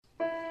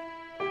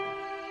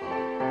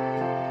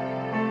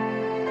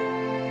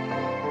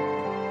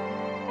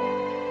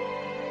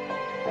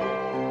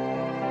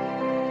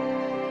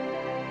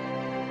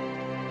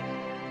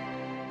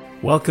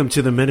Welcome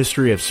to the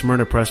ministry of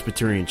Smyrna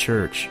Presbyterian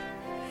Church.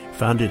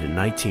 Founded in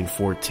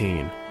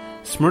 1914,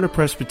 Smyrna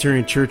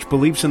Presbyterian Church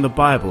believes in the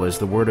Bible as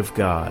the Word of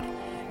God,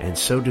 and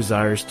so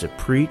desires to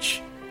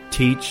preach,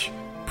 teach,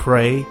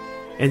 pray,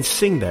 and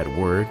sing that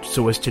Word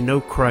so as to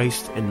know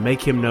Christ and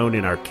make Him known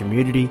in our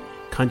community,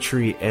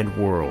 country, and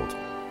world.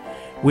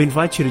 We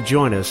invite you to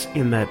join us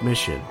in that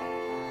mission.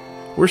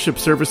 Worship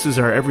services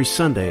are every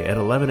Sunday at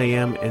 11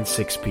 a.m. and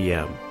 6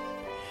 p.m.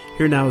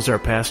 Here now is our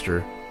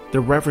pastor, the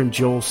Reverend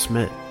Joel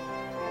Smith.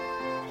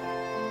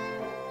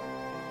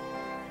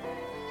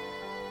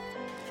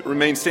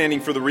 Remain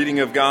standing for the reading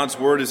of God's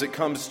Word as it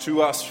comes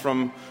to us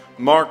from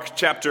Mark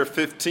chapter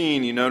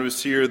 15. You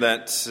notice here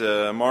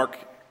that Mark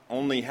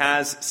only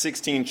has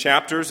 16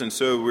 chapters, and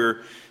so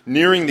we're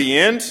nearing the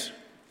end,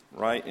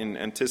 right, in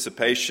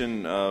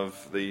anticipation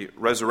of the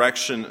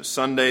Resurrection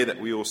Sunday that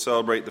we will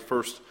celebrate the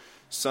first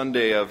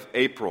Sunday of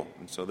April.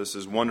 And so this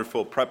is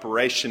wonderful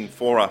preparation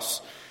for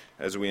us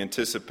as we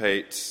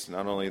anticipate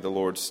not only the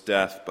Lord's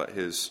death, but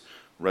His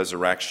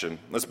resurrection.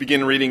 Let's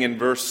begin reading in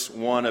verse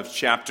 1 of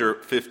chapter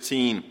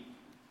 15.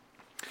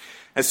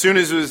 As soon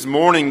as it was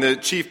morning, the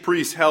chief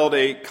priests held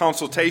a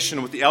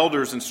consultation with the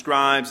elders and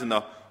scribes and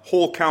the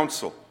whole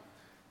council.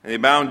 And they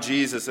bound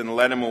Jesus and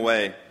led him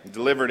away and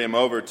delivered him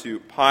over to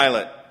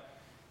Pilate.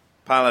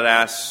 Pilate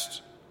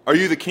asked, "Are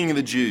you the king of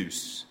the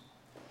Jews?"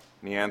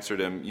 And he answered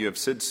him, "You have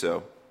said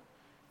so."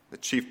 The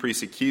chief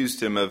priests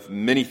accused him of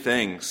many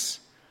things.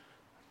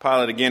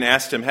 Pilate again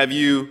asked him, "Have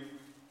you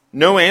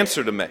no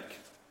answer to make?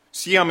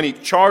 See how many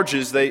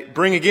charges they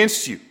bring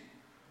against you."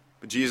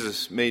 But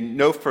Jesus made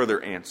no further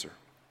answer,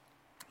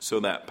 so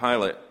that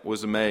Pilate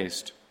was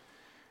amazed.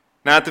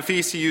 Now at the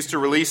feast he used to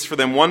release for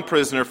them one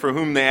prisoner for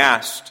whom they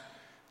asked.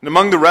 And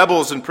among the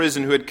rebels in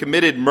prison who had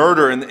committed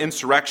murder in the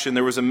insurrection,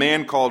 there was a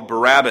man called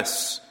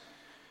Barabbas.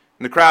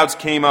 And the crowds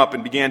came up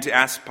and began to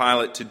ask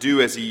Pilate to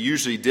do as he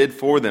usually did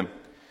for them.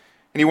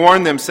 And he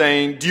warned them,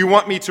 saying, "Do you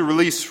want me to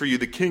release for you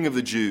the king of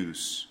the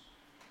Jews?"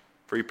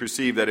 For he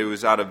perceived that it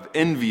was out of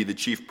envy the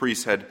chief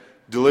priests had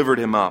delivered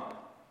him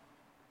up.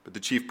 But the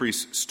chief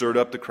priests stirred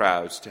up the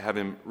crowds to have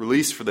him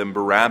release for them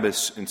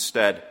Barabbas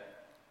instead.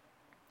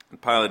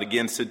 And Pilate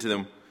again said to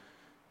them,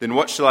 "Then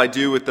what shall I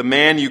do with the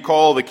man you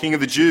call the king of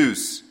the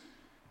Jews?"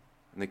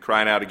 And they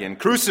cried out again,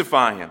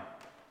 "Crucify him!"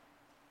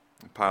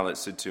 And Pilate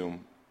said to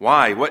him,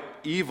 "Why? What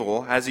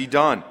evil has he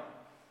done?"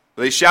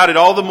 But they shouted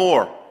all the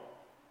more,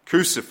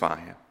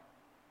 "Crucify him!"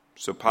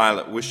 So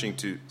Pilate, wishing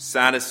to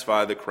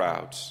satisfy the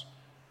crowds,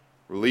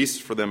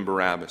 released for them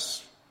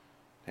Barabbas.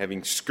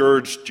 Having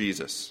scourged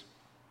Jesus,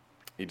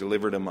 he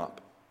delivered him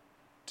up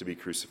to be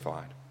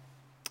crucified.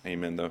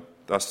 Amen.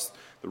 Thus,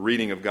 the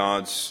reading of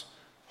God's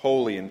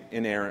holy and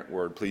inerrant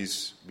word.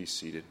 Please be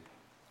seated.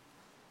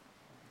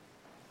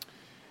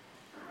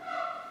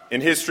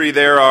 In history,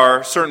 there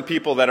are certain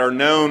people that are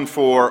known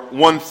for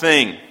one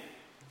thing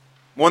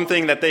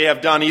that they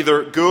have done,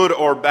 either good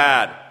or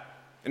bad.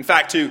 In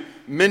fact, to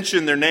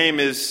mention their name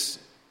is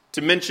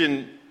to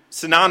mention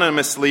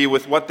synonymously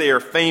with what they are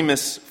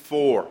famous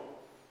for.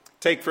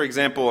 Take, for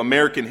example,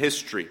 American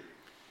history.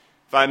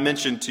 If I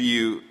mentioned to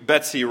you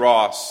Betsy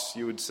Ross,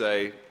 you would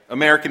say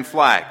American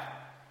flag.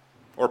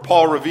 Or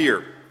Paul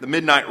Revere, the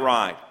Midnight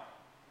Ride.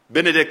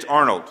 Benedict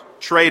Arnold,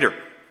 traitor.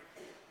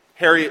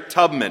 Harriet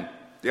Tubman,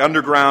 the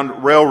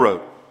Underground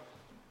Railroad.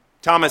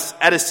 Thomas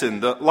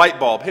Edison, the light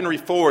bulb. Henry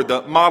Ford,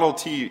 the Model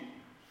T.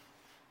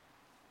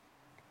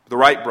 The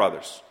Wright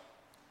brothers,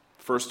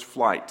 first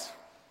flight.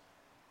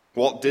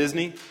 Walt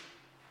Disney,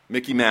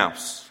 Mickey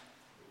Mouse.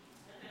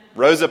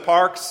 Rosa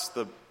Parks,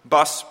 the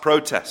bus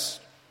protest.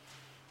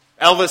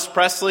 Elvis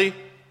Presley,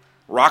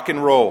 rock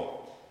and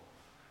roll.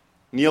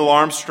 Neil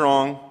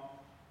Armstrong,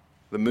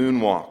 the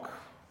moonwalk.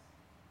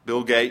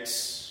 Bill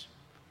Gates,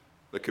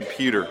 the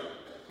computer.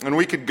 And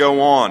we could go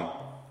on.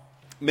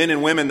 Men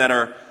and women that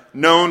are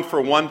known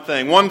for one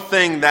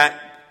thing that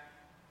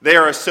they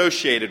are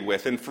associated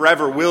with and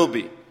forever will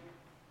be.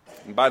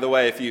 And by the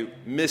way, if you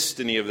missed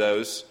any of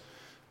those,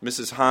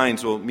 Mrs.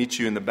 Hines will meet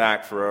you in the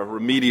back for a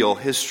remedial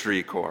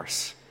history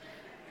course.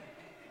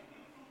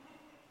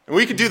 And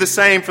we could do the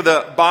same for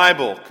the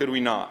Bible, could we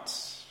not?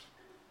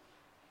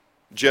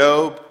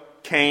 Job,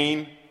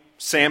 Cain,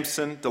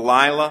 Samson,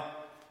 Delilah,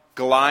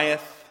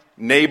 Goliath,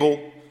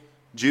 Nabal,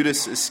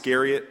 Judas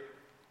Iscariot.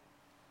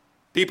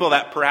 People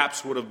that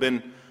perhaps would have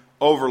been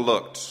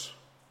overlooked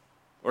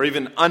or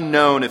even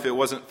unknown if it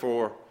wasn't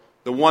for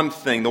the one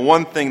thing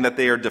that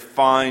they are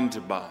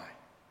defined by.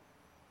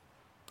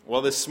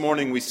 Well, this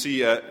morning we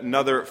see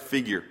another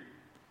figure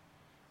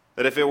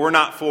that if it were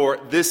not for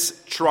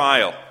this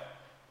trial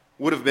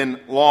would have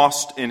been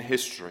lost in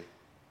history.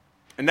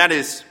 And that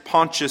is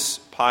Pontius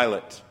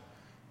Pilate,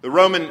 the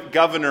Roman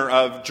governor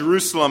of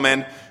Jerusalem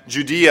and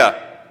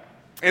Judea.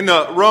 In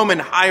the Roman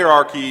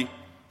hierarchy,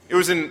 it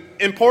was an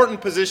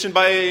important position.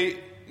 By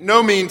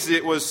no means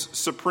it was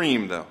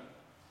supreme, though.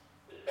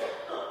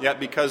 Yet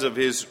because of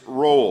his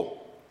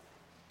role,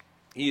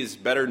 he is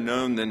better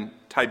known than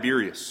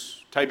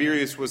Tiberius.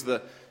 Tiberius was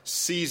the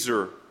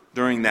Caesar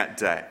during that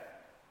day.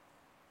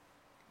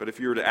 But if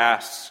you were to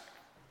ask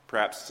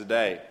perhaps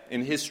today.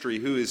 In history,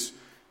 who is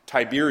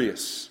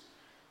Tiberius?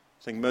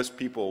 I think most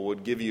people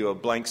would give you a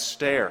blank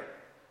stare.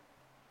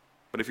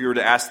 But if you were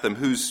to ask them,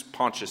 who's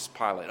Pontius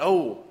Pilate?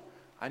 Oh,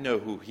 I know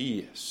who he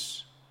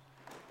is.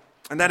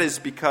 And that is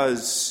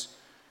because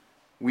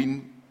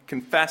we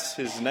confess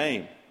his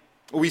name.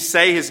 We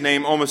say his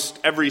name almost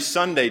every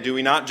Sunday, do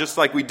we not? Just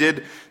like we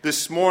did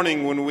this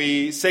morning when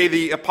we say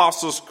the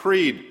Apostles'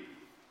 Creed.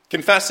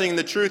 Confessing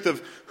the truth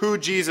of who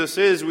Jesus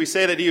is, we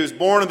say that he was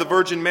born of the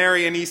Virgin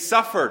Mary and he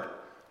suffered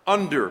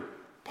under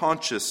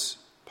Pontius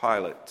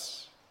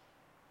Pilate.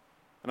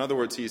 In other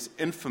words, he's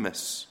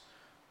infamous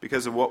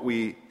because of what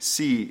we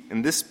see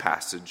in this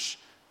passage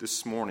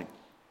this morning.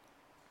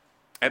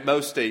 At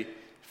most, a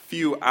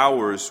few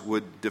hours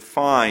would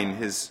define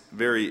his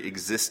very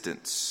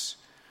existence.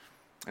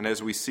 And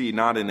as we see,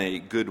 not in a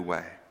good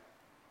way.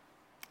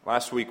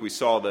 Last week we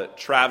saw the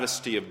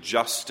travesty of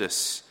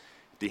justice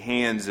at the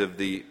hands of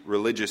the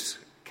religious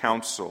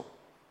council.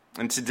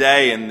 And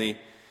today, in the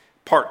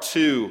part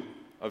 2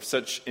 of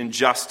such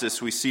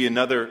injustice, we see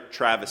another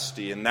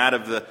travesty, and that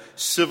of the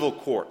civil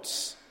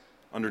courts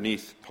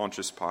underneath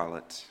Pontius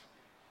Pilate.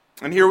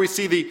 And here we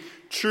see the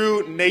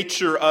true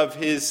nature of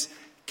his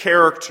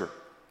character.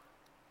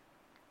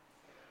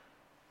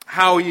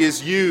 How he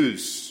is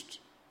used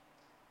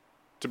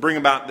to bring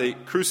about the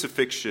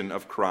crucifixion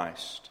of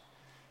Christ.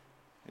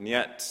 And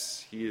yet,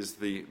 he is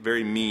the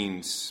very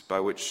means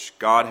by which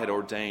God had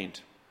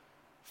ordained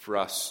for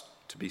us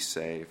to be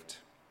saved.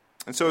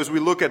 And so as we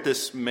look at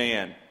this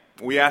man,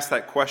 we ask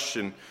that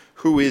question,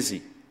 who is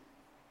he?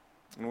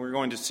 And we're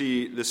going to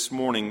see this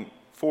morning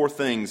 4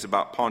 things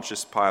about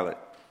Pontius Pilate.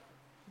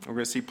 We're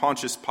going to see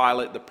Pontius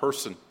Pilate, the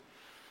person.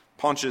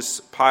 Pontius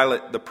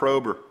Pilate, the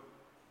prober.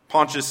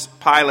 Pontius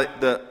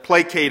Pilate, the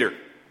placator.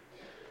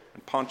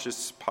 And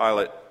Pontius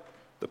Pilate,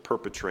 the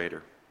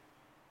perpetrator.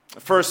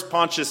 First,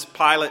 Pontius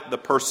Pilate, the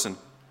person.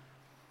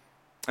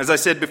 As I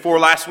said before,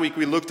 last week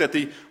we looked at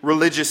the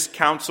religious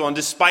council, and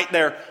despite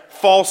their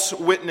false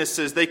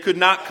witnesses, they could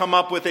not come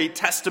up with a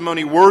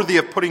testimony worthy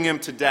of putting him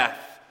to death.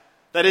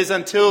 That is,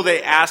 until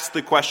they asked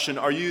the question,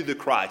 are you the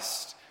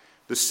Christ,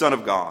 the Son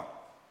of God?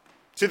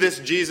 To this,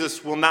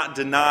 Jesus will not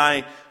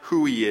deny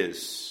who he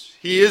is.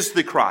 He is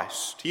the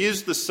Christ. He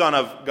is the Son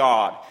of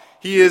God.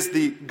 He is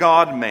the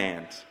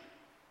God-man.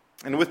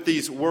 And with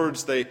these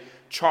words, they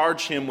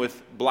charge him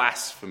with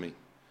blasphemy,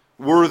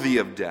 worthy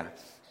of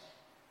death.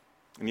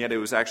 And yet it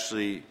was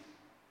actually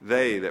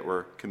they that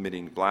were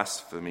committing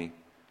blasphemy,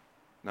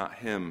 not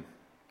him.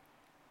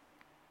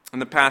 In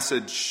the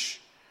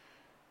passage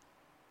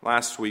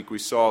last week, we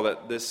saw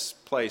that this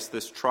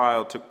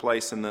trial took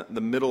place in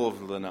the middle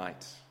of the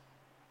night,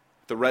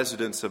 the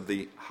residence of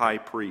the high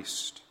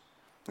priest.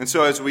 And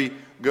so as we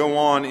go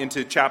on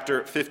into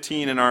chapter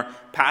 15 in our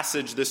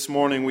passage this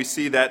morning, we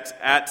see that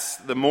at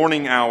the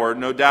morning hour,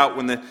 no doubt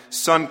when the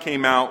sun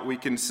came out, we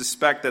can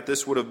suspect that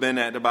this would have been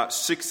at about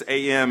 6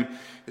 a.m.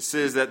 It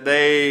says that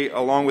they,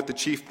 along with the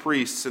chief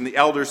priests and the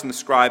elders and the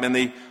scribe and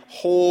the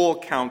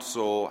whole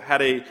council,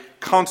 had a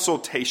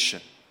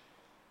consultation.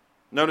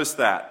 Notice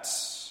that.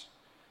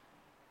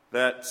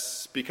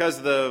 That's because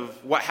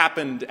of what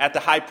happened at the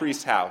high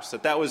priest's house,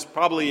 that was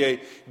probably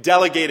a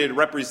delegated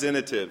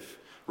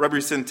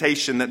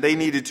representation, that they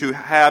needed to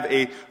have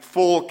a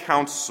full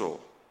council.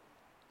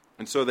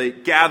 And so they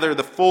gather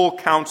the full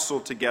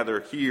council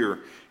together here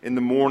in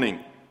the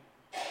morning.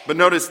 But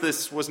notice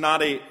this was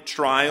not a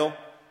trial.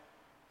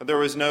 There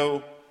was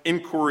no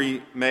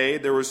inquiry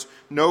made. There was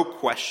no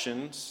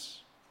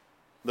questions.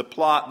 The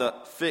plot, the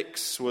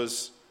fix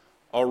was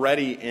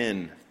already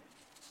in.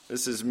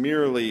 This is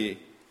merely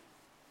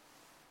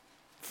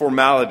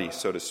formality,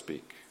 so to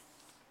speak.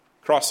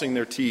 Crossing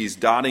their T's,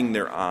 dotting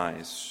their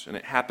I's. And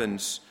it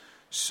happens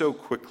so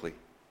quickly.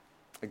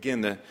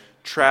 Again, the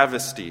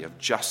travesty of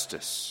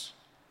justice.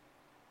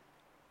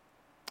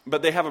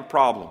 But they have a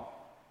problem.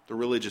 The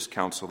religious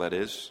council, that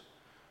is.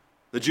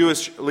 The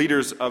Jewish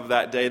leaders of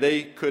that day,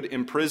 they could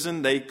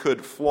imprison, they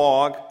could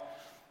flog,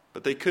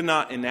 but they could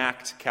not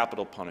enact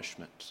capital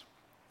punishment.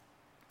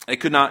 They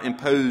could not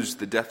impose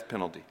the death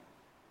penalty.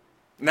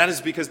 And that is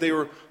because they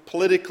were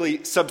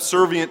politically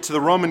subservient to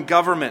the Roman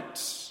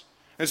government.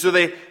 And so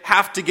they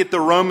have to get the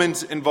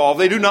Romans involved.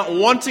 They do not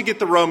want to get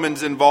the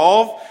Romans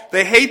involved.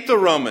 They hate the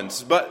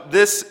Romans, but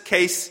this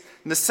case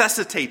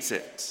necessitates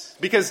it.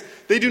 Because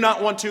they do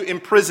not want to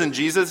imprison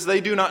Jesus. They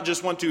do not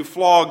just want to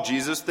flog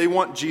Jesus. They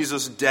want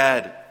Jesus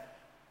dead.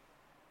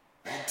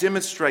 It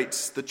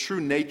demonstrates the true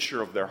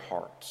nature of their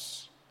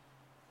hearts.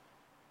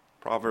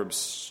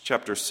 Proverbs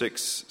chapter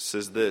 6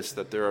 says this,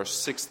 that there are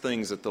 6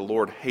 things that the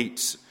Lord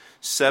hates,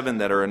 7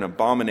 that are an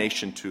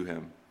abomination to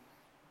him.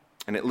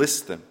 And it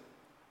lists them.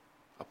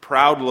 A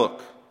proud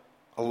look,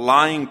 a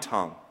lying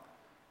tongue,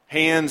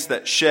 hands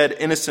that shed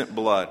innocent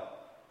blood,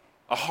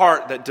 a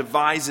heart that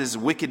devises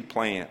wicked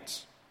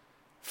plans,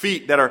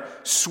 feet that are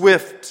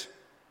swift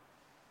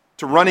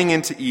to running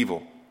into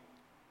evil,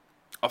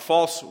 a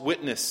false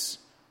witness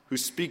who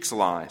speaks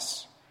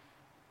lies,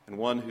 and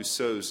one who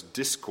sows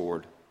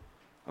discord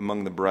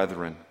among the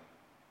brethren.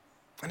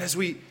 And as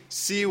we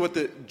see what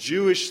the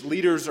Jewish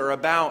leaders are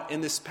about in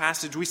this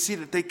passage, we see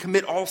that they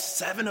commit all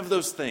 7 of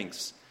those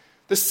things.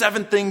 The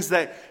 7 things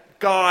that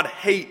God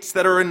hates,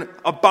 that are an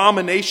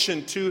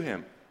abomination to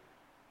him.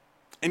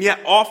 And yet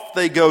off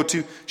they go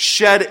to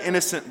shed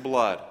innocent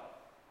blood.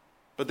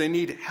 But they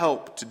need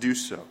help to do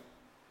so.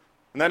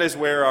 And that is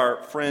where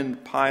our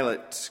friend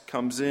Pilate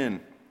comes in.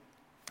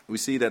 We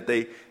see that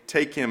they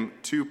take him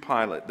to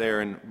Pilate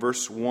there in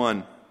verse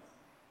 1.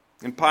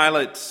 And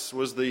Pilate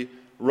was the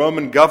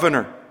Roman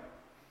governor,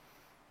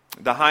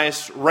 the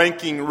highest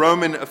ranking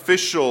Roman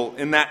official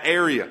in that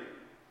area.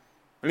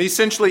 And he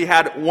essentially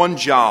had one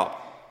job,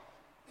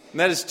 and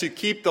that is to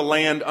keep the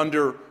land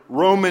under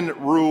Roman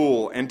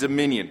rule and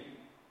dominion,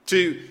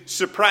 to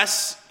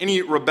suppress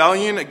any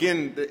rebellion.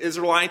 Again, the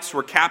Israelites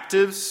were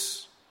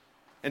captives,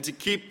 and to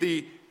keep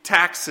the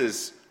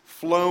taxes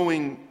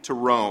flowing to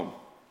Rome.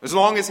 As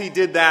long as he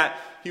did that,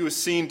 he was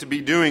seen to be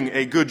doing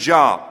a good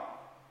job.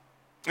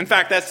 In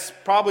fact, that's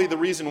probably the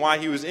reason why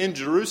he was in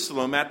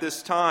Jerusalem at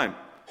this time.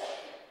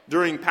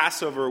 During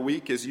Passover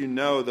week, as you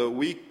know,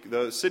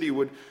 the city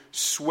would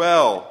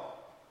swell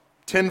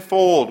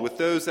tenfold with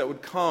those that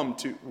would come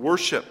to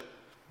worship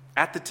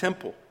at the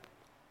temple.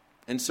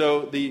 And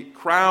so the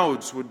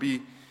crowds would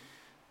be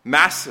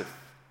massive.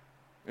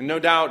 And no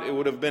doubt it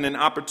would have been an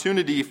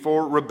opportunity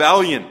for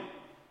rebellion.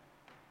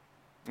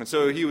 And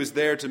so he was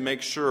there to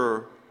make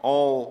sure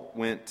all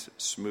went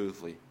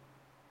smoothly.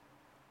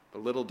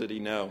 But little did he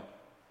know,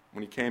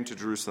 when he came to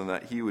Jerusalem,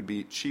 that he would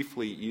be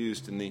chiefly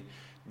used in the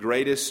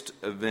greatest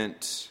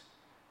event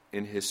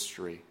in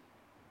history.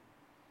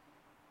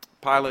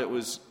 Pilate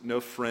was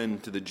no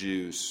friend to the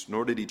Jews,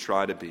 nor did he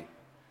try to be.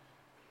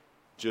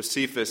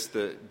 Josephus,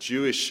 the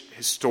Jewish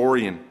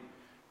historian,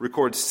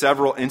 records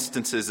several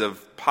instances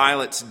of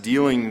Pilate's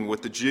dealing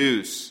with the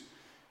Jews.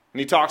 And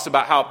he talks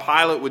about how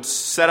Pilate would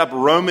set up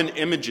Roman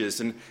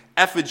images and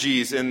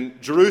effigies in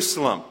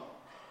Jerusalem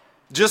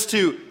just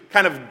to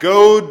kind of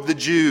goad the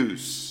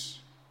Jews.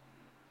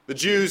 The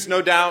Jews,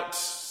 no doubt,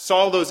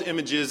 saw those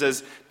images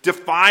as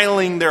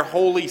defiling their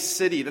holy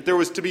city, that there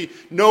was to be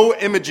no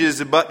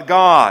images but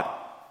God.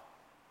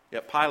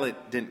 Yet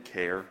Pilate didn't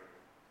care.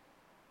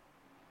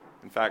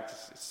 In fact,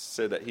 it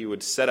said that he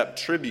would set up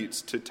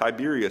tributes to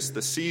Tiberius,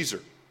 the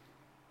Caesar.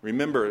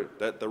 Remember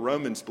that the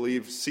Romans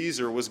believed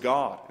Caesar was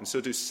God. And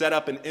so to set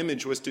up an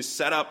image was to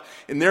set up,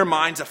 in their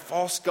minds, a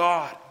false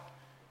god.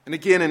 And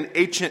again, an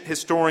ancient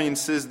historian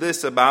says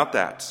this about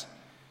that.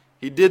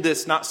 He did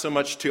this not so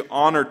much to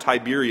honor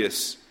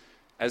Tiberius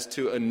as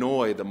to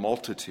annoy the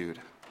multitude.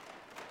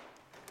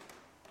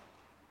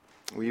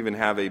 We even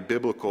have a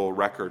biblical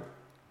record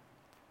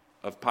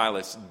of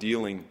Pilate's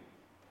dealing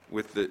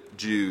with the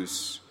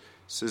Jews.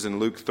 It says in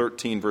Luke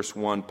 13, verse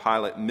 1,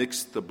 Pilate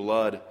mixed the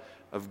blood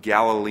of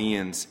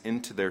Galileans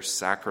into their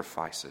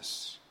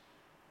sacrifices,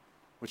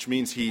 which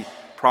means he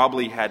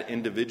probably had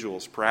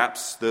individuals,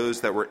 perhaps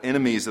those that were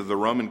enemies of the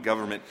Roman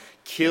government,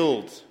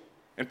 killed,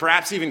 and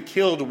perhaps even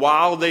killed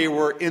while they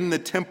were in the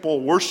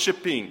temple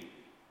worshiping.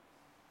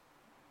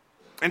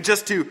 And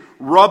just to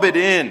rub it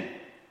in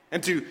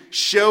and to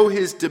show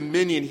his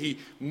dominion, he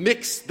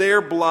mixed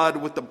their blood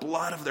with the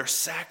blood of their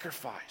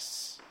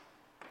sacrifice.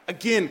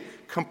 Again,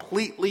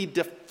 completely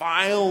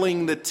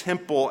defiling the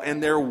temple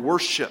and their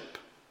worship.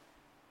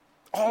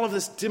 All of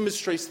this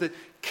demonstrates the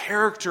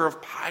character of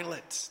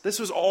Pilate. This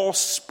was all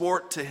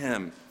sport to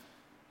him.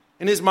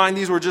 In his mind,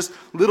 these were just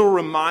little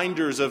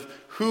reminders of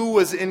who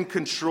was in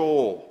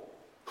control,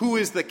 who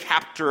is the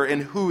captor,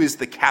 and who is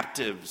the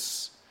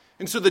captives.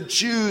 And so the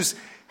Jews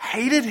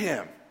hated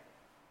him.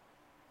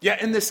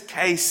 Yet in this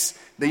case,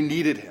 they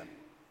needed him.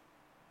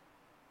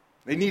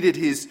 They needed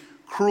his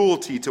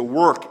cruelty to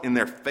work in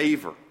their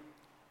favor.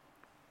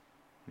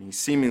 He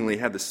seemingly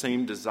had the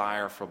same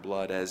desire for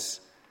blood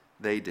as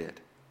they did.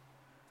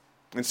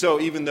 And so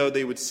even though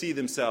they would see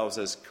themselves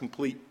as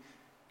complete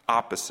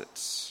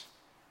opposites,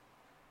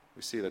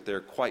 we see that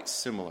they're quite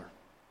similar.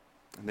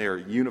 And they are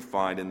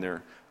unified in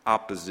their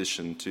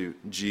opposition to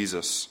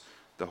Jesus,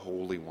 the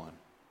Holy One.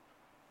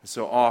 And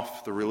so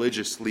off the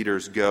religious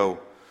leaders go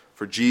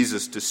for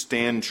Jesus to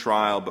stand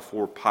trial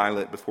before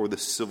Pilate, before the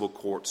civil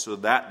court, so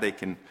that they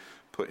can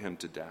put him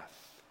to death.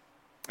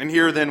 And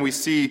here then we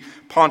see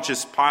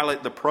Pontius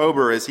Pilate, the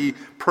prober, as he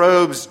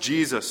probes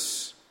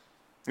Jesus.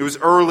 It was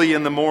early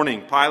in the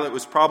morning. Pilate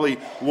was probably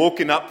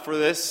woken up for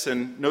this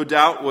and no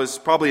doubt was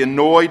probably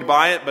annoyed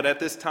by it. But at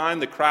this time,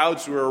 the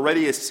crowds were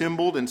already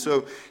assembled. And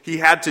so he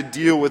had to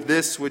deal with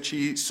this, which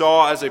he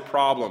saw as a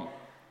problem.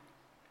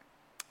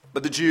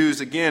 But the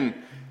Jews,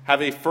 again,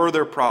 have a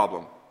further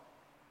problem.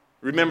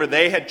 Remember,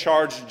 they had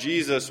charged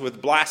Jesus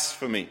with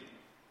blasphemy.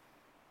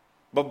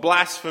 But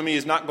blasphemy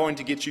is not going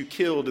to get you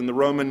killed in the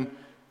Roman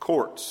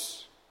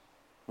courts.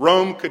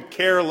 Rome could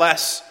care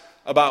less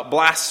about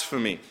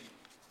blasphemy.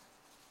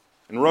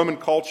 In Roman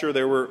culture,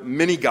 there were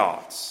many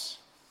gods.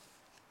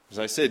 As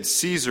I said,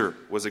 Caesar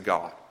was a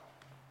god.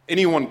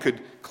 Anyone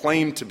could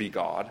claim to be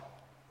God.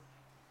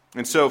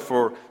 And so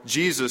for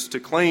Jesus to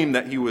claim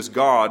that he was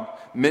God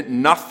meant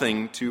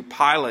nothing to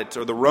Pilate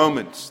or the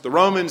Romans. The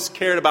Romans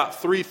cared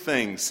about three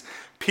things: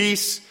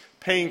 peace,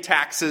 paying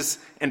taxes,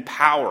 and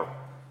power.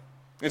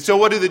 And so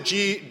what do the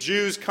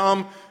Jews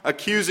come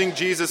accusing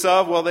Jesus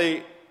of? Well,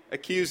 they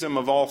accuse him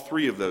of all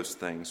three of those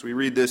things. We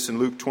read this in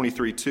Luke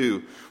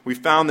 23:2. We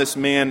found this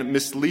man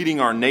misleading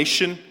our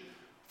nation,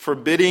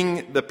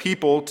 forbidding the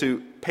people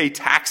to pay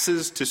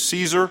taxes to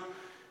Caesar,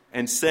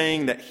 and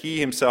saying that he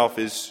himself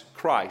is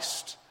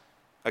Christ,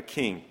 a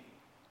king.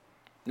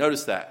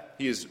 Notice that.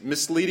 He is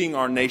misleading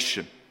our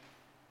nation.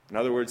 In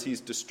other words,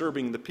 he's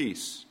disturbing the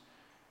peace.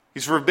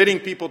 He's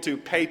forbidding people to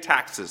pay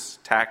taxes,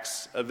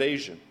 tax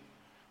evasion.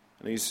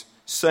 And he's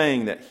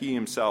saying that he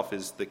himself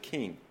is the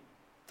king.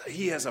 That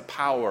he has a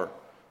power,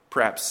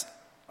 perhaps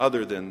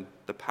other than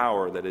the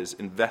power that is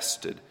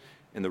invested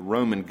in the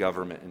Roman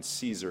government and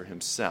Caesar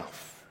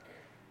himself.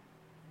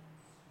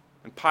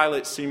 And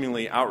Pilate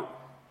seemingly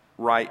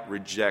outright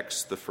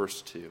rejects the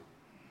first two.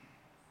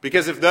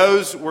 Because if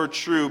those were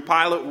true,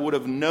 Pilate would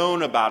have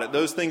known about it.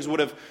 Those things would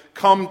have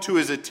come to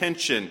his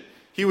attention.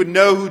 He would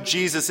know who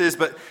Jesus is,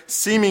 but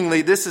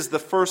seemingly this is the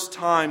first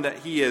time that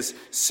he has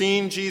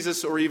seen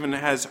Jesus or even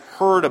has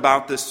heard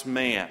about this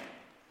man.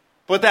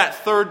 But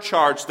that third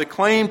charge, the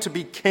claim to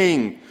be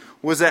king,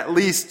 was at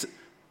least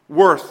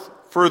worth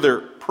further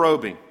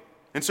probing.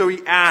 And so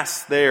he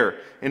asks there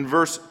in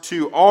verse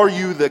 2, "Are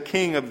you the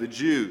king of the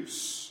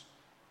Jews?"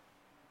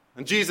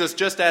 And Jesus,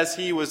 just as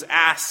he was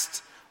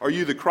asked, "Are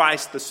you the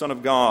Christ, the Son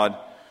of God?"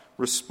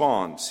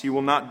 responds. He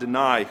will not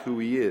deny who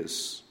he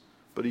is,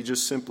 but he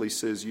just simply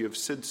says, "You have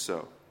said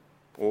so,"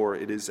 or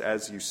 "It is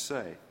as you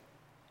say."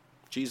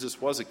 Jesus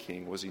was a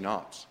king, was he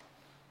not?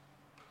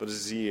 But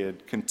as he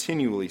had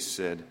continually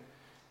said,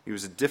 he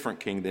was a different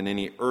king than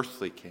any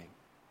earthly king.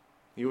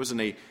 He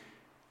wasn't a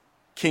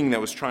king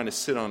that was trying to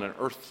sit on an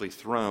earthly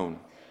throne.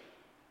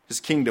 His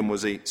kingdom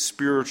was a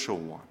spiritual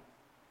one.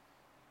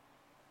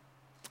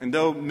 And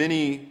though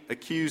many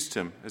accused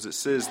him, as it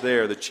says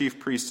there, the chief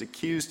priests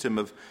accused him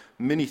of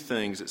many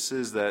things, it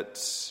says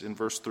that in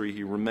verse 3,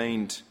 he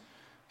remained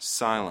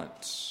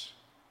silent.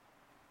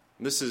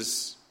 And this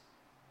is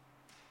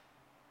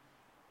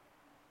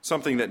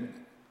something that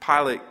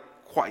Pilate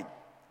quite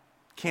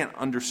can't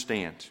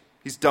understand.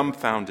 He's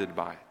dumbfounded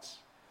by it.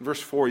 In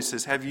verse 4, he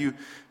says, "Have you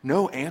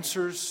no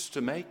answers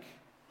to make?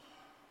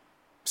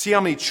 See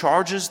how many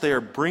charges they are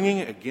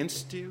bringing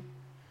against you?"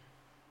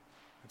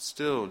 And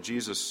still,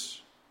 Jesus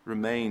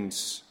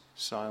remains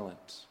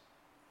silent.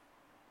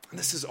 And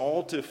this is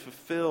all to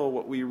fulfill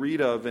what we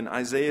read of in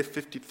Isaiah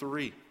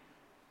 53.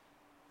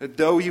 That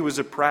though he was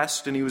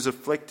oppressed and he was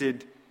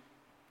afflicted,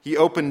 he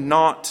opened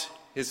not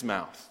his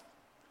mouth.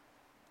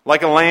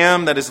 Like a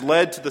lamb that is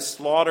led to the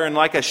slaughter, and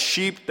like a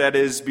sheep that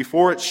is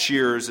before its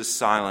shearers is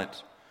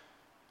silent,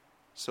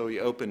 so he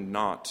opened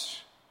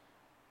not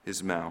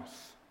his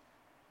mouth.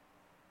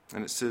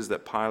 And it says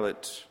that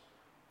Pilate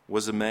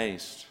was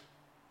amazed.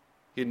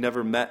 He had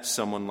never met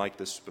someone like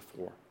this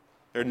before.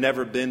 There had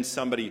never been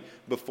somebody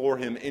before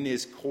him in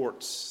his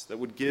courts that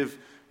would give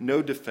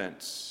no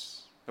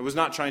defense, that was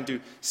not trying to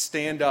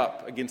stand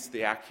up against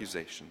the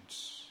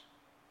accusations.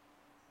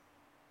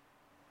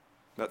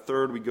 That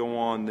third, we go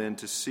on then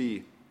to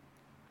see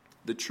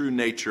the true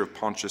nature of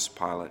Pontius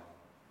Pilate.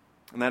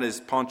 And that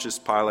is Pontius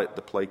Pilate,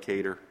 the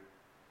placater.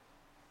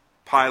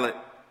 Pilate,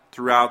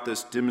 throughout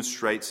this,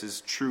 demonstrates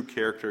his true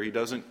character. He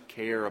doesn't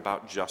care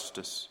about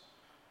justice.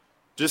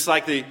 Just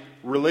like the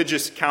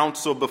religious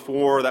council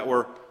before that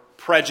were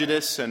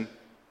prejudiced and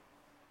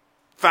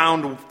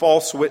found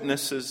false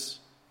witnesses,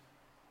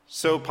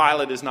 so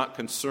Pilate is not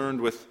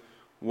concerned with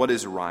what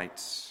is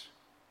right.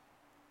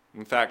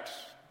 In fact,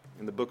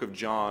 in the book of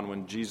John,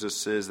 when Jesus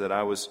says that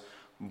I was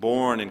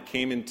born and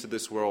came into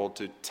this world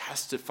to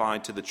testify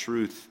to the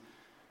truth,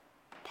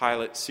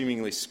 Pilate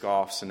seemingly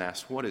scoffs and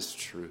asks, "What is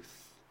truth?"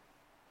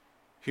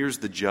 Here's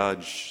the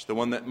judge, the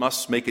one that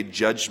must make a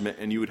judgment,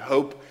 and you would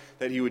hope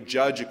that he would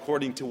judge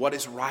according to what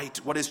is right,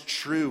 what is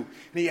true.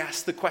 And he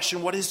asks the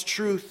question, what is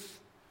truth?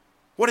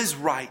 What is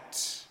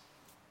right?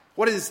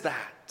 What is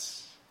that?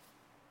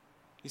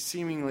 He's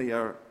seemingly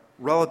a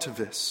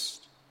relativist,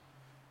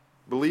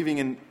 believing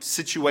in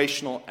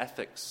situational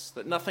ethics,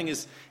 that nothing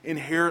is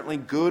inherently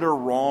good or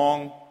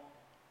wrong.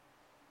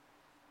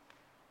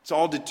 It's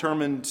all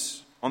determined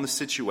on the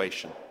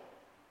situation.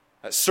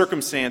 That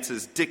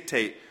circumstances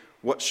dictate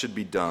what should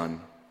be done.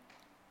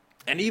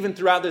 And even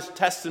throughout this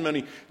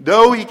testimony,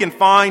 though he can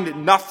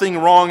find nothing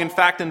wrong, in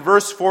fact, in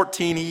verse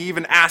 14, he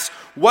even asks,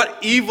 "What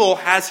evil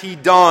has he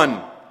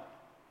done?"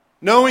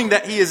 Knowing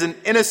that he is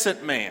an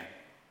innocent man,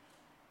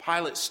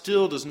 Pilate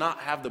still does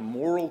not have the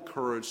moral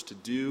courage to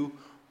do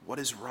what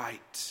is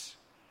right,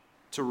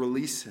 to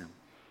release him.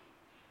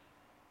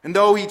 And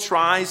though he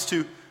tries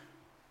to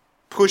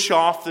push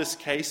off this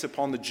case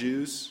upon the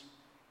Jews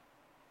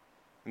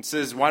and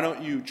says, "Why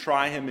don't you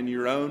try him in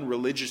your own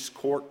religious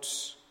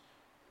courts?"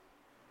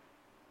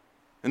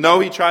 And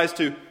though he tries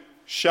to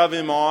shove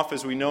him off,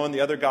 as we know in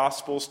the other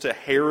Gospels, to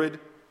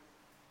Herod,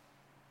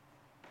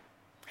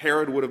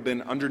 Herod would have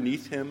been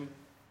underneath him,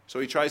 so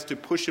he tries to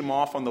push him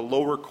off on the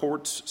lower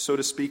courts, so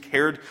to speak.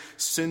 Herod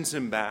sends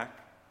him back.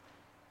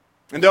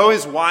 And though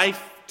his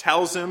wife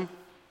tells him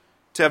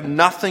to have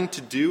nothing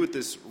to do with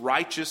this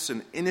righteous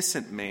and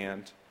innocent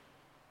man,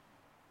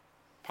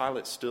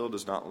 Pilate still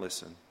does not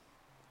listen.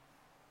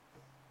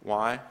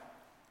 Why?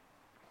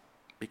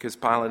 Because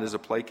Pilate is a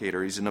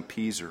placater. He's an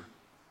appeaser.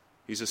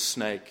 He's a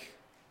snake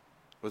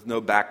with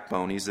no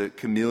backbone. He's a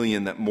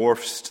chameleon that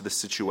morphs to the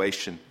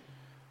situation.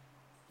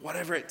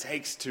 Whatever it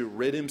takes to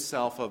rid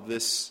himself of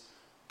this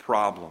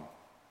problem.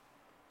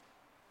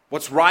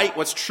 What's right,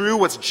 what's true,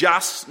 what's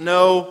just?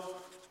 No,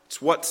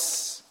 it's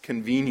what's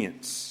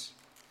convenience.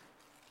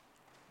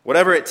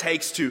 Whatever it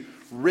takes to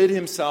rid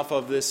himself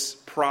of this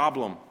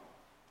problem.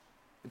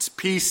 It's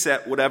peace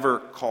at whatever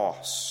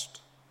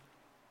cost.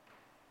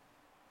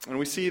 And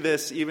we see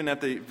this even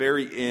at the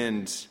very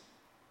end,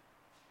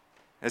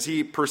 as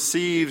he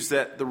perceives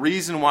that the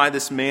reason why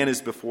this man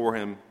is before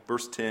him,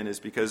 verse 10,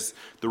 is because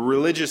the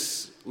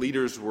religious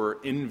leaders were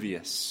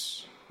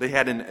envious. They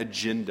had an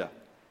agenda.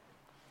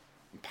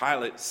 And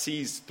Pilate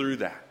sees through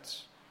that.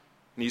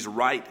 And he's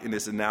right in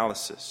his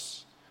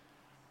analysis.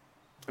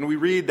 And we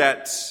read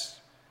that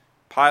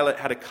Pilate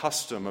had a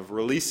custom of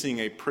releasing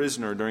a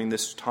prisoner during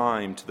this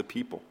time to the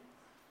people.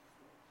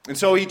 And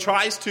so he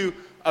tries to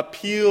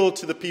appeal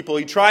to the people.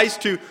 He tries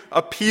to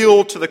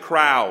appeal to the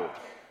crowd.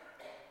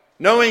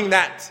 Knowing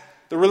that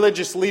the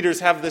religious leaders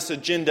have this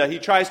agenda, he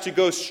tries to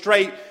go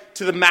straight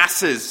to the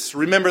masses.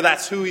 Remember,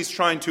 that's who he's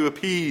trying to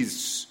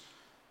appease.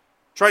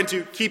 Trying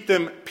to keep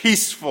them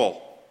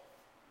peaceful.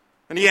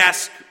 And he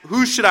asks,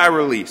 who should I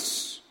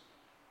release?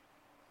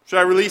 Should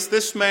I release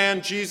this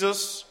man,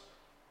 Jesus,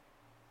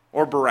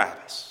 or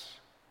Barabbas?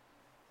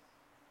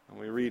 And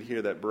we read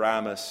here that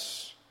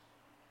Barabbas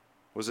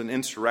was an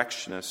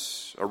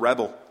insurrectionist, a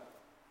rebel,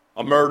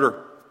 a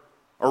murderer,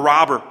 a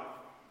robber.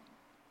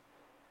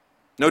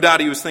 No doubt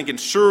he was thinking,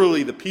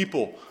 surely the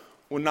people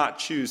would not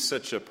choose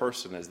such a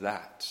person as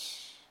that.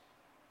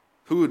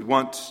 Who would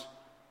want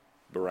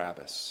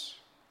Barabbas?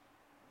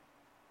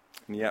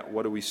 And yet,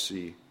 what do we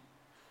see?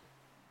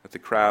 That the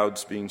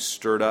crowds being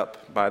stirred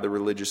up by the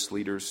religious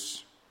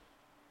leaders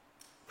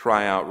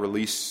cry out,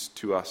 release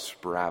to us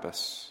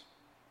Barabbas.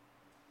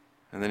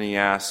 And then he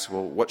asks,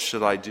 well, what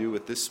should I do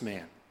with this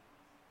man?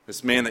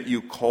 This man that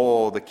you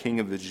call the King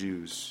of the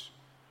Jews.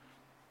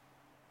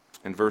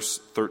 In verse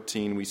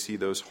 13, we see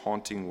those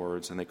haunting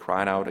words, and they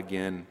cried out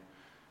again,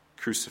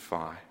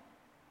 crucify.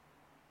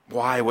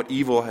 Why? What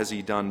evil has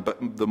he done?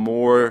 But the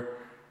more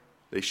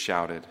they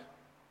shouted,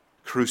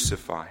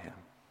 crucify him.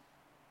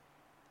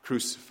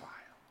 Crucify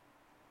him.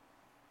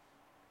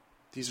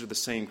 These are the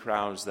same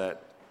crowds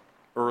that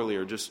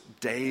earlier, just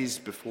days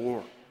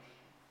before,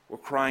 were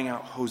crying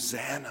out,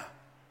 Hosanna.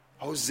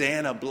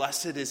 Hosanna,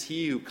 blessed is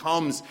he who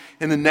comes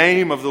in the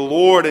name of the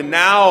Lord. And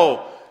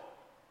now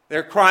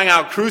they're crying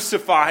out,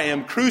 crucify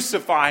him,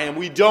 crucify him.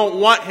 We don't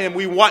want him,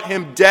 we want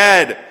him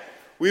dead.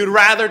 We would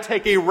rather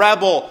take a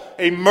rebel,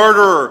 a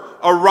murderer,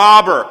 a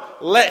robber.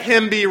 Let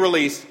him be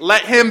released.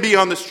 Let him be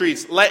on the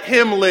streets. Let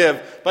him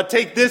live. But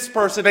take this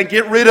person and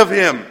get rid of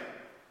him.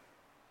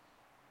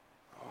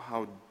 Oh,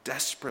 how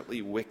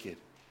desperately wicked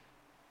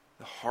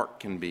the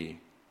heart can be.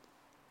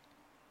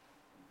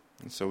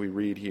 And so we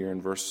read here in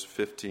verse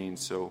 15,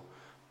 so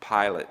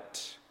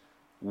Pilate,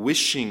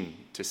 wishing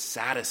to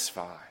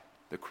satisfy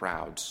the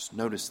crowds,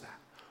 notice that,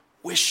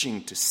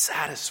 wishing to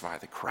satisfy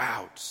the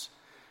crowds,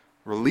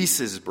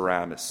 releases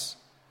Barabbas,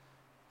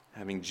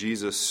 having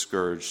Jesus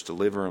scourged,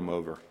 deliver him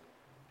over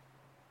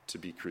to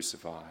be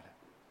crucified.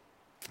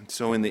 And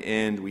so in the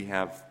end, we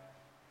have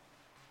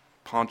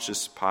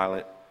Pontius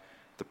Pilate,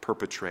 the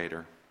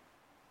perpetrator.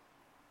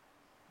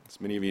 As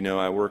many of you know,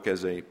 I work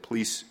as a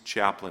police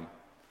chaplain.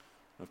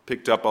 I've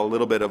picked up a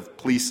little bit of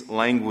police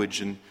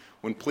language, and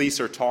when police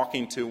are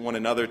talking to one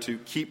another to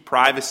keep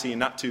privacy and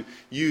not to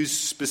use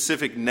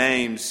specific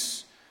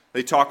names,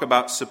 they talk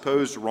about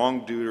supposed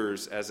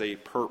wrongdoers as a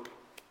perp,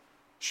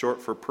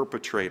 short for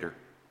perpetrator.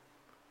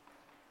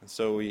 And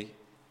so we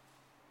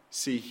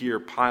see here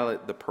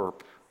Pilate the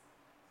perp.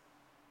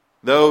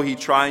 Though he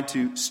tried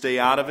to stay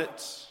out of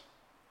it,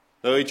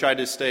 though he tried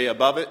to stay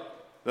above it,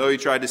 though he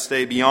tried to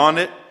stay beyond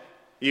it,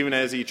 even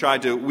as he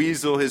tried to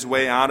weasel his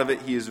way out of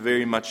it, he is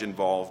very much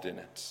involved in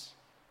it.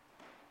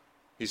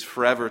 He's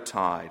forever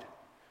tied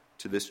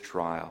to this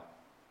trial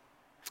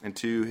and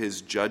to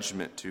his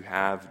judgment to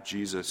have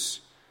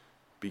Jesus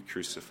be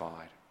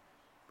crucified.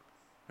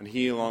 And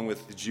he, along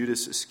with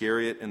Judas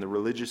Iscariot and the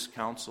religious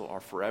council, are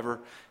forever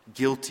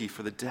guilty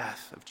for the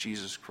death of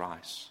Jesus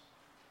Christ,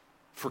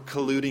 for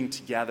colluding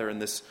together in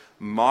this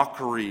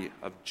mockery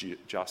of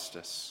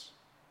justice.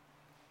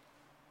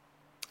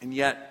 And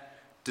yet,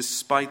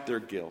 despite their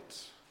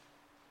guilt,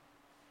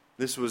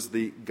 this was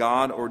the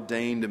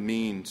God-ordained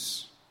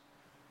means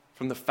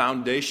from the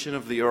foundation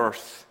of the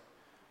earth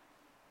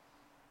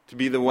to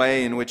be the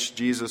way in which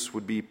Jesus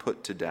would be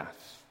put to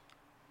death.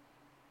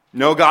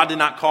 No, God did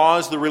not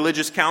cause the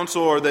religious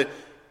council or the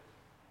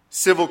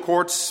civil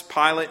courts,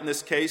 Pilate in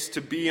this case,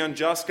 to be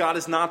unjust. God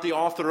is not the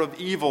author of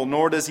evil,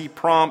 nor does he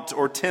prompt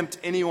or tempt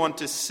anyone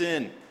to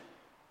sin.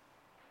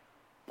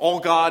 All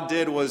God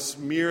did was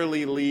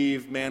merely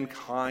leave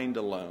mankind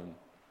alone.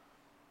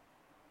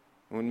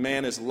 When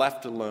man is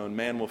left alone,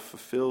 man will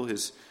fulfill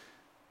his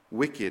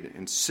wicked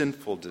and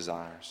sinful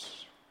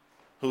desires.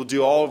 He'll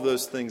do all of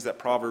those things that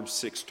Proverbs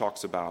 6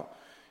 talks about.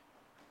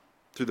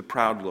 Through the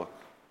proud look,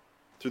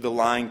 through the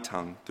lying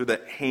tongue, through the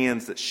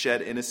hands that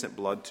shed innocent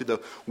blood, to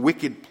the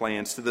wicked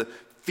plans, to the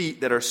feet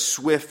that are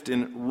swift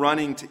in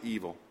running to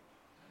evil,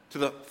 to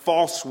the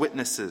false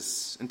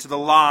witnesses, and to the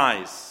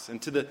lies,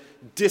 and to the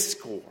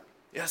discord.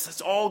 Yes, that's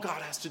all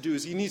God has to do,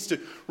 is he needs to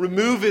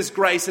remove his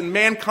grace, and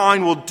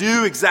mankind will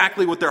do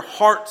exactly what their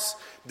heart's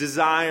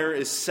desire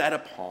is set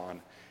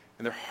upon.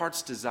 And their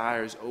heart's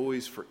desire is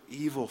always for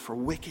evil, for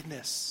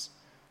wickedness.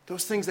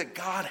 Those things that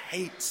God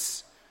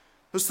hates.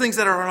 Those things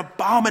that are an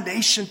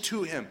abomination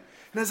to him.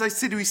 And as I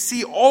said, we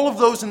see all of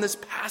those in this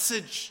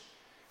passage.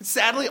 And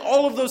sadly,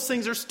 all of those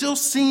things are still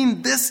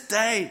seen this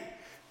day.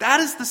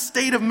 That is the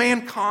state of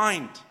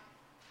mankind.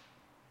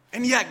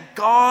 And yet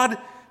God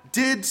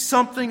did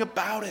something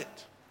about it.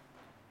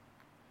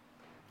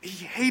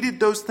 He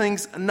hated those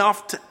things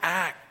enough to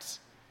act.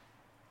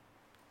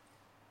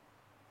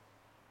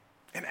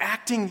 And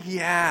acting he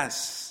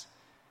has.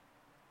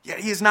 Yet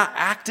he has not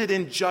acted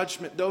in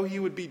judgment, though he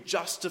would be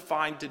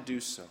justified to do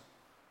so.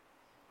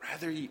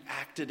 Rather, he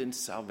acted in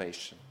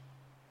salvation,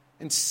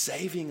 in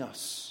saving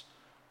us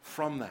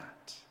from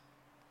that.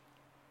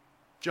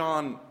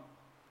 John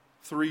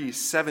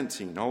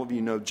 3:17. All of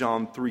you know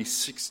John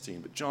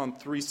 3:16, but John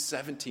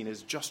 3:17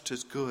 is just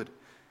as good.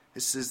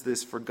 It says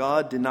this, "For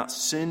God did not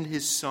send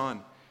his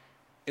Son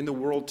in the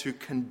world to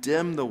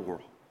condemn the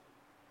world,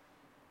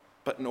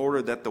 but in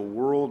order that the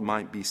world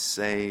might be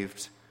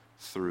saved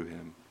through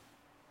him."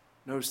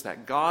 Notice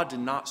that God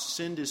did not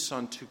send his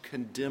Son to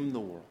condemn the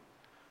world,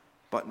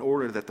 but in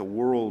order that the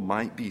world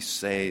might be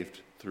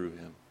saved through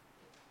him.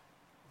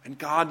 And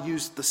God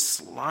used the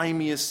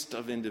slimiest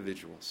of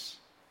individuals,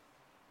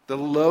 the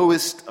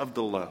lowest of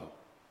the low,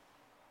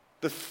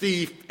 the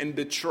thief and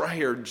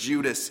betrayer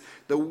Judas,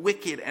 the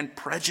wicked and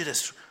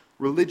prejudiced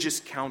religious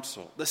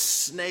council, the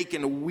snake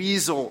and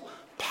weasel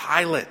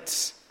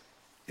Pilate,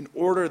 in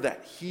order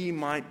that he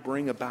might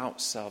bring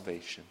about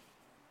salvation,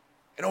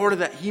 in order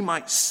that he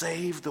might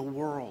save the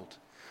world.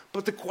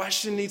 But the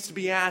question needs to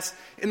be asked,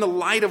 in the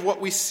light of what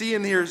we see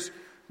in here,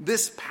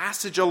 this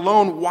passage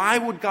alone, why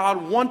would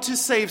God want to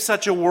save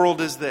such a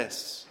world as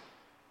this?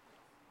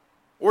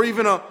 Or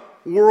even a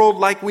world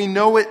like we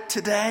know it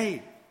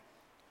today?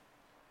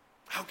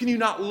 How can you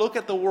not look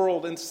at the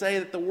world and say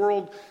that the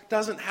world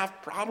doesn't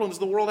have problems?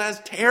 The world has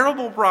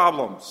terrible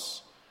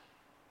problems.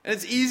 And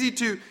it's easy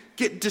to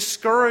get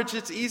discouraged.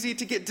 It's easy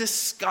to get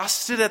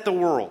disgusted at the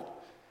world.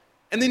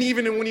 And then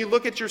even when you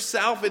look at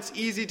yourself, it's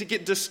easy to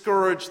get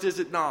discouraged, is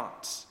it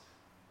not?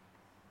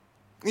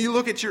 You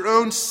look at your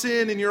own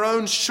sin and your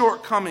own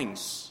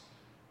shortcomings.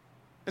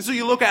 And so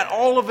you look at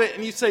all of it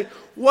and you say,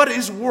 what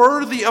is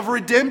worthy of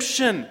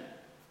redemption?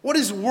 What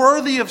is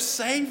worthy of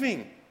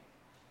saving?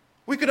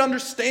 We could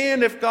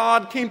understand if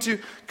God came to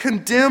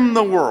condemn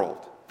the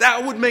world.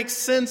 That would make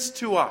sense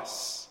to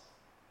us.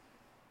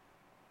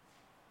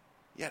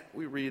 Yet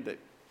we read that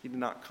he did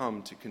not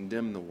come to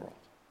condemn the world,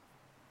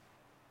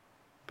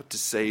 but to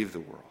save the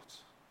world.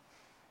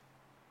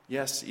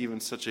 Yes, even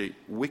such a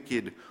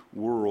wicked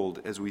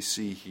world as we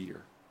see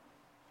here.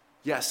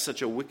 Yes,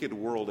 such a wicked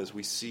world as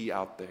we see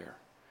out there.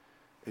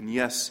 And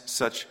yes,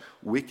 such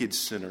wicked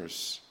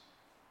sinners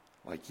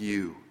like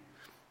you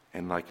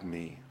and like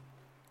me.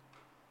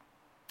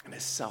 And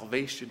his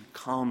salvation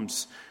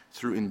comes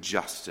through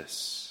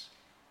injustice.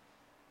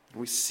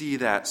 We see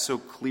that so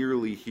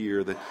clearly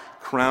here, the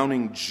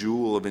crowning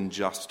jewel of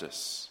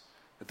injustice.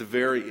 At the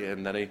very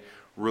end, that a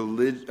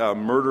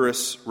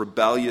murderous,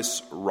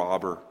 rebellious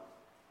robber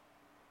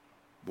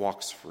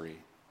walks free.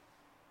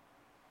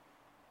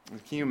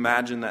 Can you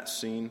imagine that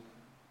scene?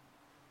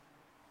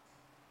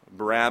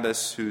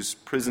 Barabbas, whose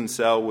prison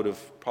cell would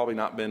have probably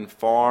not been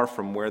far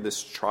from where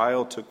this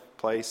trial took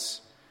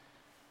place,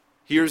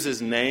 hears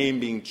his name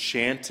being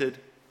chanted,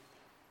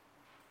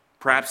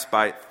 perhaps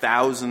by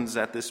thousands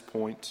at this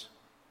point.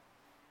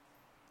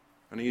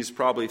 And he's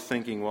probably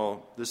thinking,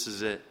 well, this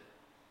is it.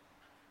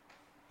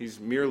 He's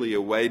merely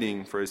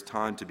awaiting for his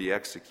time to be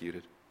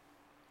executed.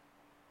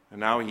 And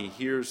now he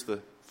hears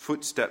the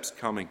footsteps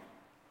coming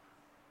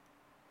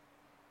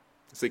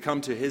as they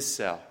come to his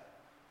cell.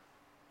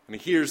 And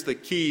he hears the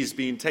keys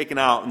being taken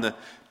out and the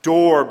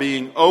door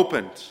being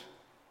opened.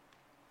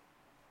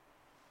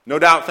 No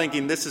doubt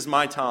thinking, this is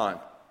my time.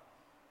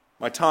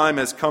 My time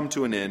has come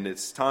to an end.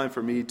 It's time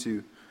for me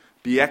to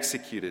be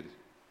executed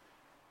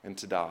and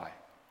to die.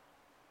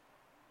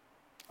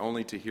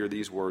 Only to hear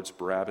these words,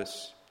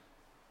 Barabbas,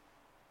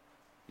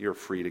 you're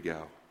free to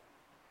go.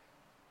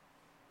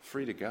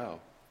 Free to go.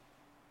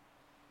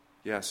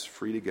 Yes,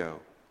 free to go.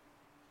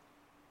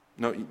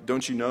 No,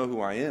 don't you know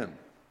who I am?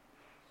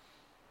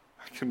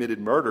 I committed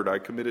murder. I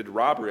committed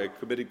robbery. I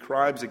committed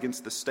crimes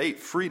against the state.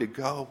 Free to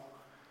go.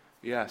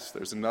 Yes,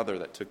 there's another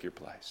that took your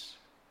place.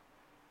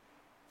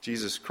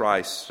 Jesus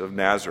Christ of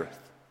Nazareth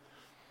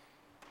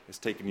has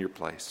taken your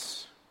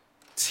place.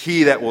 It's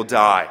he that will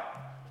die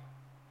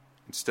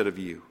instead of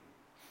you.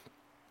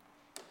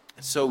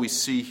 So we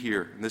see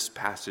here in this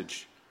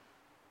passage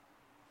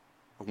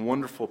a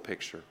wonderful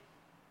picture.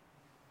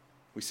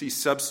 We see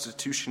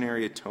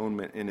substitutionary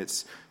atonement in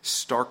its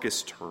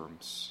starkest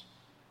terms.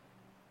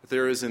 That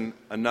there is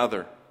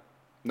another,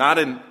 not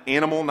an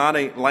animal, not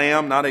a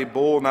lamb, not a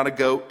bull, not a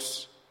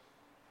goat,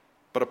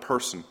 but a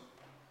person,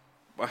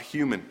 a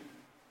human.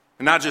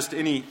 And not just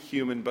any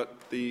human,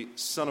 but the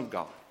Son of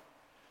God,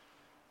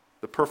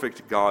 the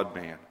perfect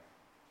God-man.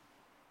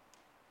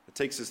 It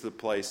takes us to the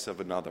place of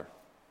another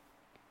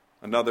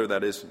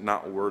that is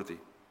not worthy,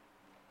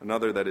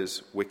 another that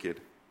is wicked,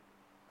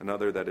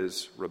 another that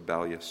is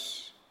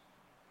rebellious.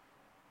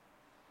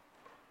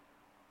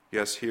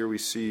 Yes, here we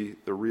see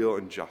the real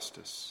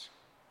injustice.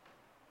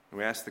 And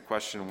we ask the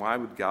question, why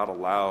would God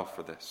allow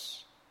for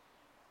this?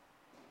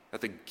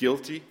 That the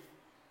guilty,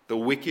 the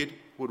wicked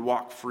would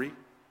walk free?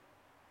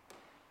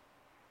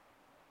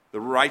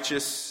 The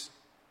righteous,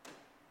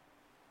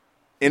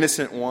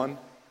 innocent one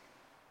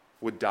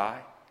would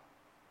die?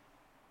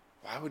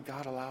 Why would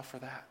God allow for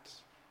that?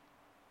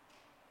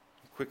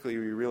 Quickly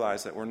we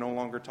realize that we're no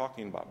longer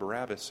talking about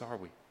Barabbas, are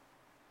we?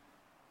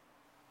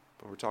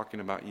 But we're talking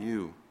about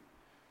you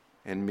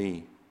and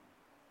me.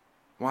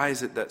 Why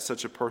is it that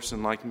such a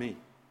person like me,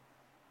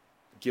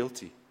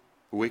 guilty,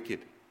 wicked,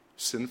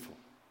 sinful,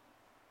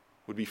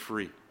 would be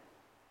free?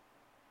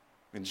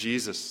 And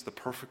Jesus, the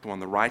perfect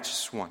one, the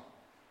righteous one,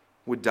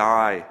 would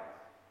die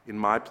in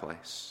my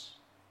place.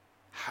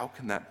 How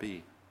can that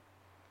be?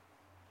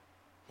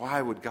 Why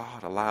would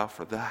God allow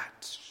for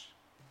that?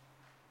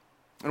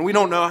 And we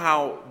don't know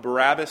how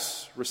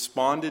Barabbas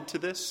responded to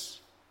this.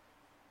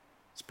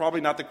 It's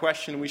probably not the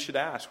question we should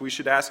ask. We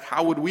should ask,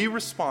 how would we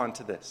respond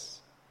to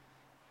this?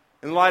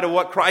 In light of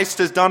what Christ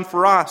has done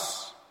for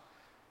us.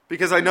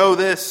 Because I know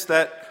this,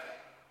 that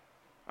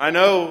I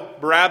know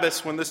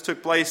Barabbas, when this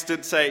took place,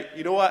 didn't say,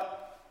 you know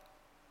what?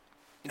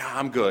 No,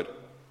 I'm good.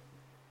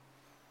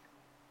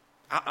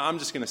 I'm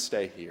just going to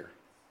stay here.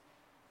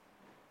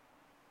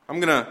 I'm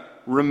going to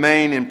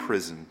remain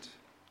imprisoned.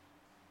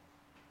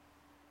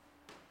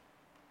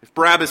 If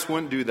Barabbas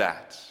wouldn't do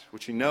that,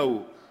 which you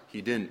know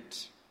he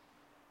didn't,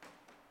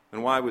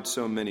 then why would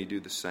so many do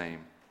the same?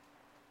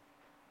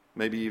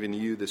 Maybe even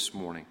you this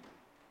morning.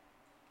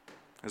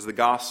 As the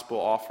gospel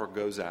offer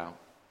goes out,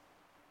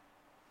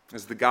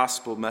 as the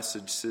gospel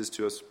message says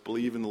to us,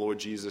 believe in the Lord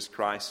Jesus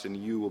Christ and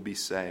you will be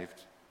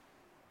saved.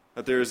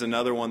 That there is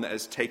another one that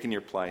has taken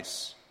your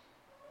place.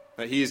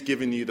 That he has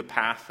given you the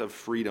path of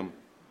freedom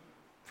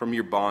from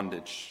your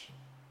bondage.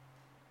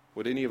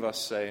 Would any of us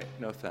say,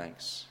 no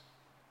thanks?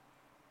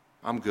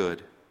 I'm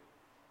good.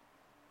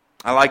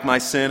 I like my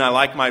sin. I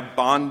like my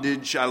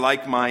bondage. I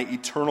like my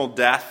eternal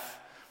death.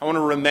 I want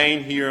to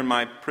remain here in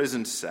my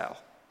prison cell.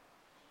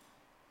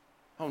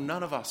 Oh,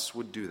 none of us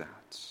would do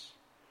that.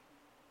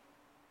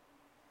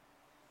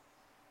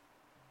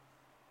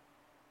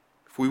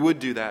 If we would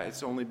do that,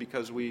 it's only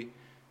because we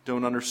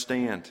don't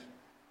understand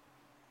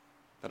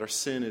that our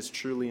sin is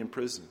truly in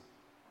prison.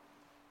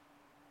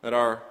 That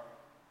our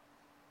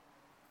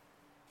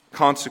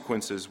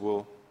consequences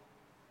will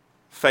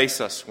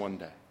face us one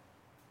day.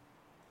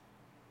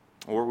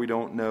 Or we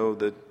don't know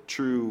the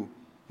true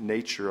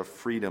nature of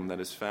freedom that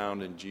is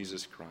found in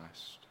Jesus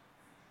Christ.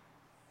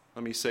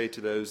 Let me say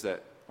to those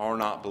that are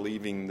not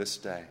believing this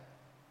day,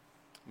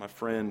 my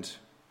friend,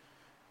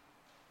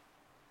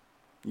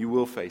 you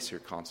will face your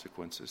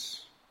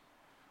consequences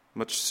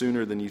much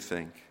sooner than you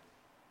think.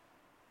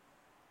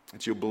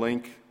 That you'll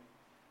blink,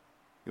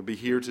 you'll be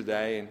here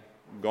today and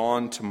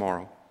gone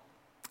tomorrow.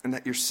 And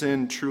that your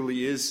sin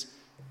truly is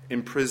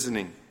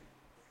imprisoning.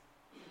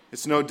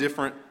 It's no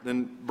different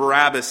than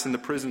Barabbas in the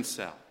prison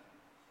cell.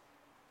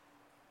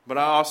 But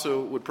I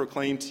also would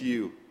proclaim to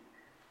you,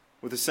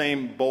 with the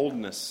same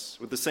boldness,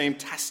 with the same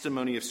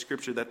testimony of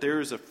Scripture, that there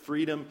is a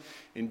freedom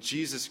in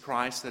Jesus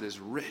Christ that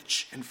is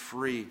rich and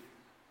free.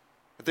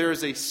 That there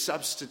is a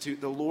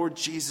substitute, the Lord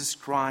Jesus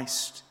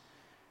Christ.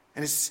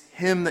 And it's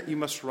Him that you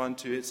must run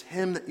to. It's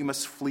Him that you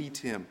must flee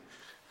to Him.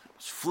 You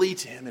must flee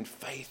to Him in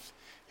faith,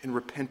 in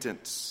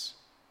repentance.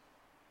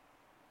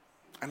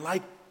 And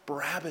like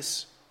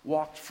Barabbas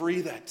walked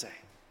free that day,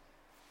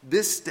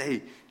 this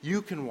day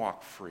you can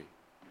walk free.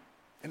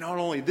 And not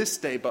only this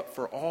day, but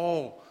for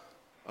all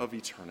of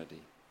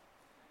eternity.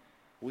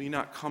 Will you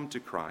not come to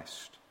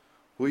Christ?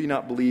 Will you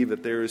not believe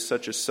that there is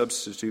such a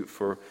substitute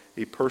for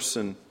a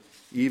person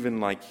even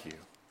like you?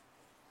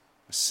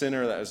 A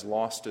sinner that has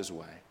lost his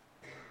way.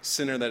 A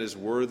sinner that is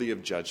worthy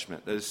of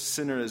judgment. That a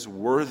sinner that is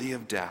worthy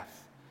of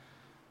death.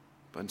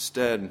 But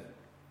instead,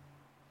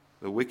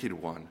 the wicked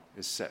one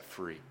is set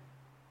free.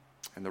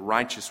 And the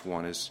righteous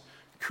one is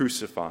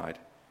crucified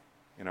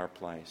in our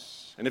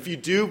place. And if you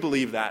do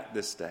believe that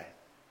this day,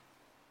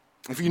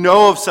 if you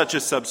know of such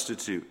a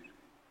substitute,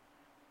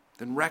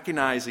 then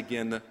recognize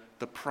again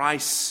the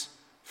price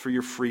for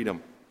your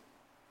freedom.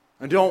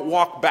 And don't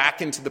walk back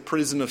into the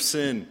prison of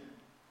sin.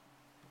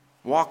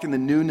 Walk in the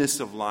newness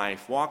of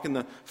life. Walk in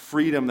the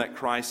freedom that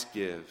Christ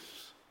gives.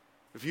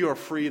 If you are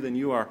free, then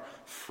you are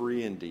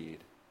free indeed.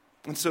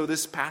 And so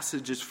this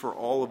passage is for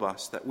all of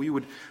us, that we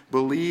would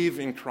believe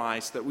in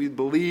Christ, that we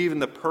believe in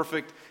the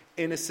perfect,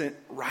 innocent,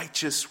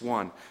 righteous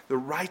one, the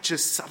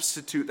righteous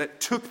substitute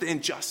that took the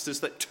injustice,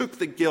 that took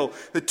the guilt,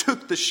 that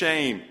took the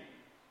shame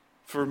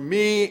for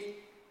me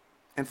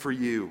and for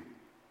you,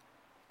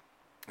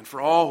 and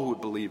for all who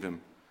would believe him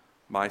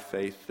by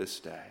faith this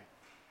day.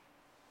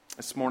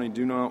 This morning,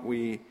 do not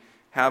we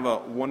have a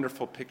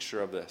wonderful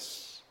picture of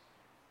this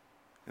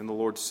in the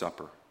Lord's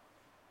Supper?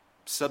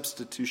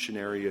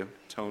 Substitutionary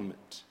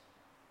atonement.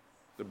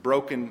 The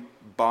broken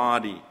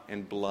body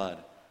and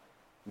blood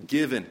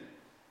given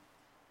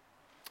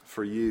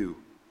for you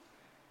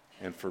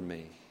and for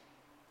me.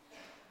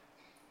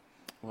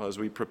 Well, as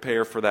we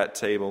prepare for that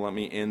table, let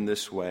me end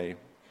this way.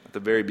 At the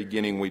very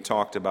beginning, we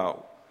talked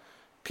about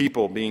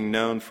people being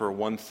known for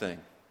one thing.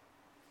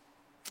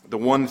 The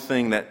one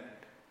thing that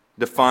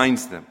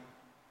defines them.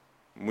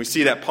 And we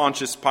see that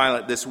Pontius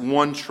Pilate, this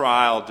one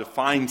trial,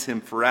 defines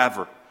him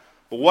forever.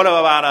 But what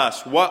about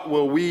us? What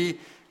will we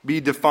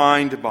be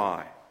defined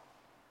by?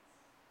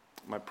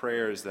 My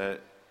prayer is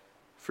that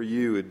for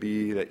you would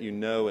be that you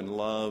know and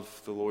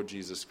love the Lord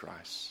Jesus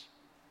Christ.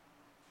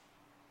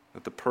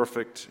 That the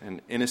perfect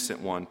and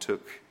innocent one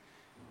took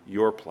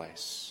your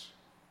place.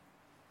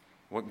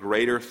 What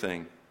greater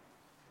thing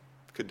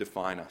could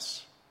define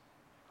us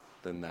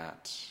than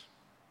that?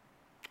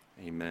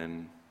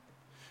 Amen.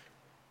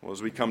 Well,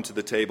 as we come to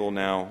the table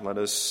now, let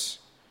us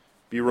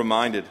be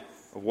reminded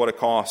of what it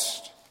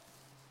cost.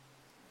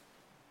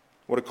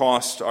 What it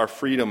cost our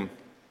freedom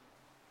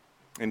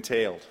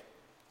entailed.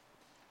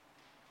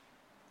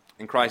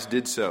 And Christ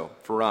did so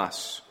for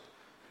us,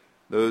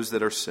 those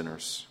that are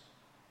sinners.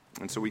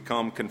 And so we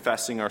come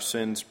confessing our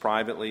sins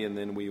privately, and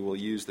then we will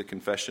use the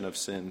confession of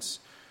sins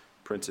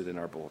printed in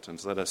our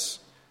bulletins. Let us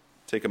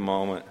take a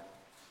moment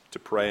to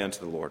pray unto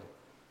the Lord.